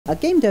A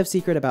game dev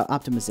secret about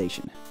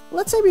optimization.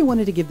 Let's say we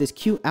wanted to give this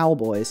cute owl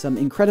boy some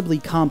incredibly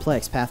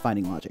complex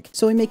pathfinding logic,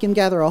 so we make him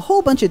gather a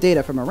whole bunch of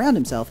data from around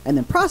himself and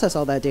then process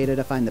all that data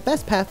to find the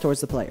best path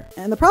towards the player.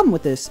 And the problem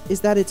with this is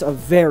that it's a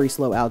very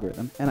slow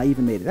algorithm, and I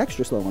even made it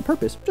extra slow on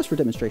purpose just for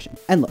demonstration.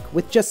 And look,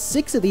 with just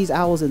 6 of these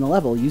owls in the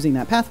level using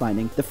that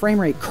pathfinding, the frame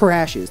rate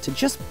crashes to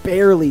just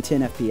barely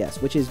 10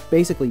 FPS, which is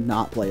basically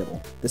not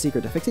playable. The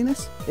secret to fixing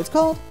this? It's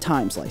called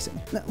time slicing.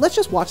 Now, let's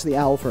just watch the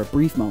owl for a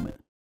brief moment.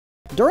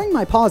 During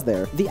my pause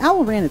there, the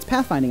owl ran its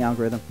pathfinding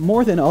algorithm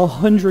more than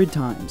 100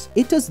 times.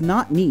 It does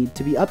not need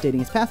to be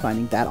updating its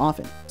pathfinding that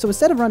often. So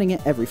instead of running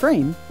it every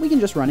frame, we can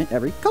just run it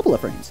every couple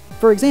of frames.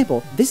 For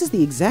example, this is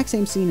the exact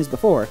same scene as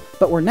before,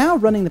 but we're now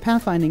running the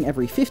pathfinding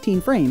every 15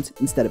 frames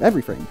instead of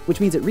every frame, which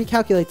means it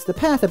recalculates the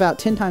path about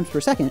 10 times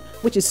per second,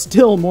 which is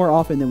still more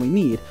often than we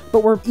need,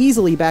 but we're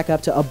easily back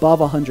up to above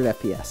 100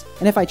 FPS.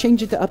 And if I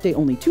change it to update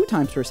only 2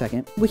 times per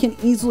second, we can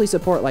easily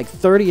support like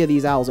 30 of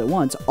these owls at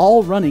once,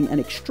 all running an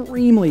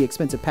extremely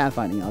expensive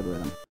pathfinding algorithm.